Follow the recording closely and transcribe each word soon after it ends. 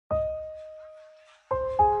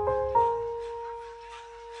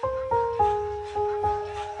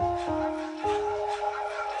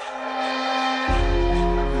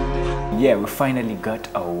yeah, we finally got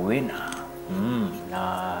a winner.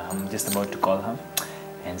 I'm just about to call her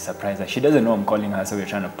and surprise her. She doesn't know I'm calling her, so we're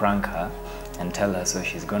trying to prank her and tell her so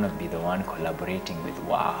she's gonna be the one collaborating with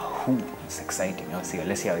Wahu. It's exciting. Let's see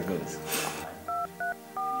how it goes.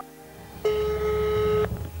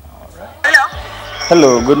 Alright. Hello.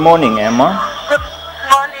 Hello, good morning, Emma. Good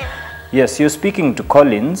morning. Yes, you're speaking to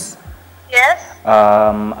Collins. Yes.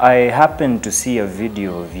 I happened to see a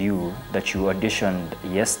video of you that you auditioned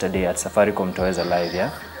yesterday at Safaricom Twaweza Live,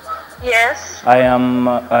 yeah? Yes.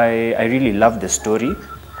 I really love the story.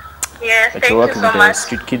 Yes, That thank you're you working so with the much.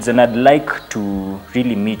 street kids, and I'd like to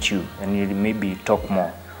really meet you and really maybe talk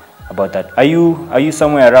more about that. Are you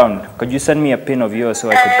somewhere around? Could you send me a pin of yours so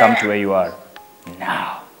I could come to where you are?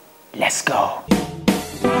 Now, let's go.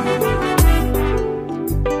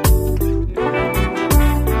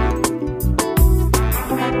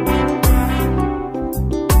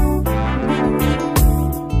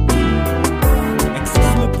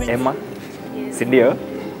 Emma, Yes. si ndio?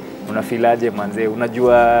 Unafilaje manze?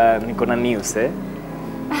 Unajua niko na news eh?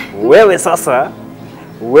 Wewe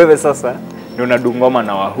sasa ndio unadungoma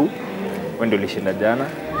na Wahu. Wewe ndio ulishinda jana.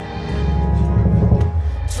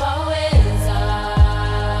 Twaweza.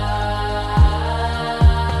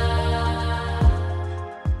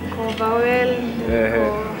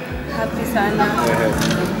 Happy sana.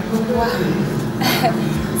 Wow.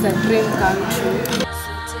 It's a dream come true.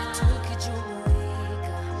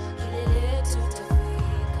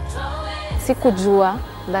 Sikujua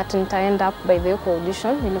that nita end up by the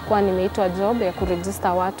audition. Nilikuwa nimeitwa job ya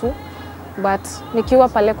kuregister watu, but nikiwa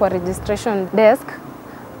pale kwa registration desk,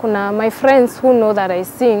 kuna my friends who know that I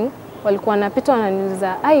sing walikuwa napita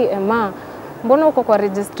wananiuliza, "Ai Emma, mbona uko kwa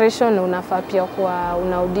registration unafaa pia kwa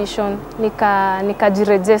una audition?"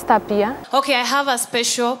 Nikajiregister pia. Okay, I have a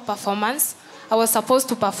special performance. I was supposed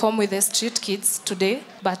to perform with the street kids today,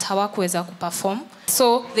 but hawakuweza kuperform.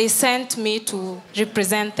 So they sent me to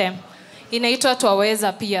represent them. Inaitwa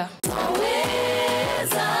Twaweza pia.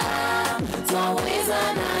 Twaweza, twaweza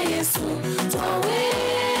na Yesu.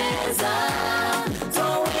 Twaweza,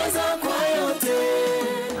 twaweza kwa yote.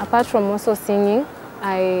 Apart from also singing,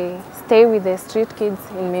 I stay with the street kids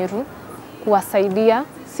in Meru kuwasaidia.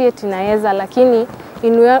 Si eti naweza, lakini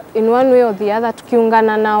in one way or the other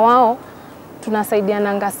tukiungana na wao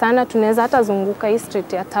tunasaidiananga sana. Tunaweza hata zunguka hii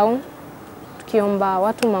street ya town tukiomba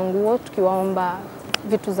watu manguo, tukiwaomba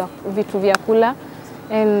vitu vya kula,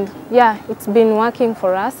 and yeah, it's been working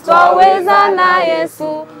for us. Twaweza na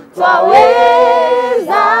Yesu,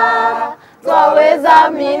 twaweza, twaweza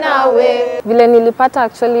mimi nawe. Vile nilipata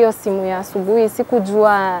actually hiyo simu ya asubuhi,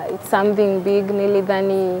 sikujua it's something big.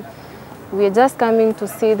 Nilidhani we are just coming to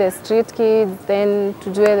see the street kids, then to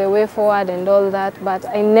do the way forward and all that, but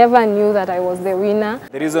I never knew that I was the winner.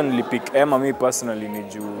 The reason nilipick Emma me personally ni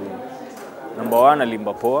juu number 1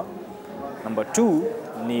 alimba poa, number 2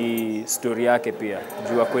 ni story yake pia.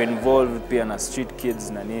 Juu ako involved pia na street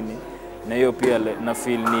kids na nini. Na hiyo pia na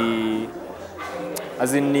feel ni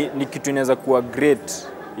as in ni kitu inaweza kuwa great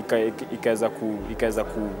ikaweza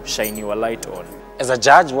ku shine your light on. As a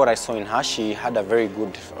judge, what I saw in her, she had a very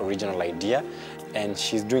good original idea, and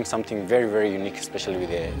she's doing something very, very unique, especially with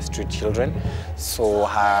the street children. So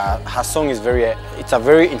her song is it's a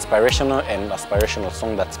very inspirational and aspirational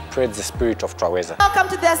song that spreads the spirit of Twaweza. Welcome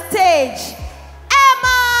to the stage,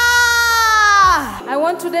 Emma! I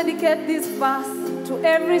want to dedicate this verse to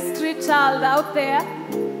every street child out there.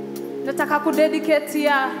 Nataka kudedicate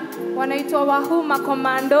ya wanaitwa Wahu,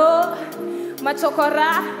 makomando,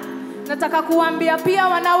 machokora. Nataka kuambia pia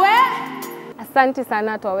wanawe. Asante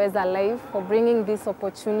sana Twaweza Live for bringing this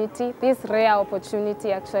opportunity, this rare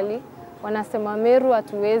opportunity actually. Wanasema Meru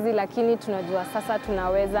hatuwezi, lakini tunajua sasa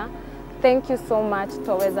tunaweza. Thank you so much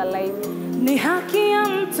Twaweza Live. Ni haki ya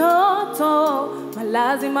mtoto,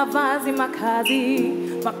 malazi, mavazi, makazi,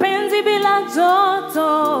 mapenzi bila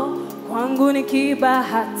joto, kwangu ni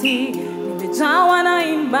kibahati, nimejawa na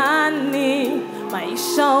imani,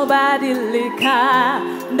 maisha ubadilika,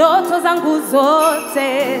 ndoto zangu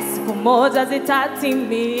zote siku moja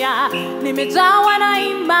zitatimia, nimejawa na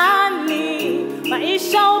imani,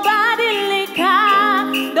 maisha ubadilika,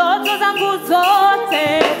 ndoto zangu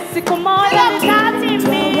zote siku moja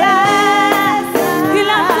zitatimia.